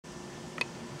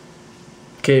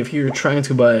Okay, if you're trying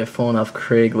to buy a phone off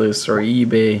Craigslist or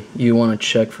eBay, you want to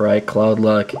check for iCloud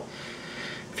lock.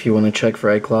 If you want to check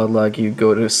for iCloud lock, you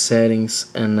go to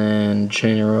settings and then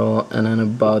general and then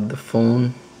about the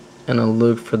phone, and then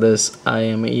look for this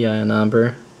IMEI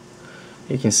number.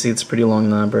 You can see it's a pretty long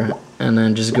number, and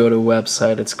then just go to a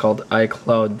website. It's called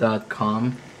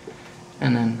iCloud.com,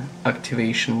 and then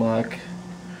activation lock,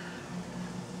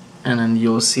 and then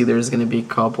you'll see there's gonna be a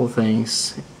couple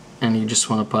things, and you just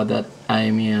want to put that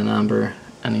IMEI number,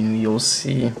 and then you'll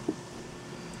see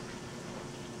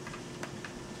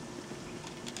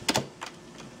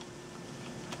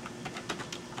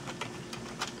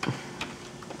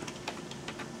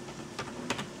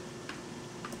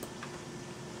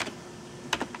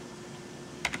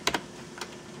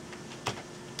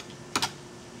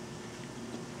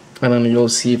and then you'll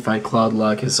see if iCloud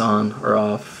lock is on or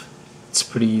off. It's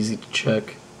pretty easy to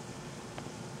check.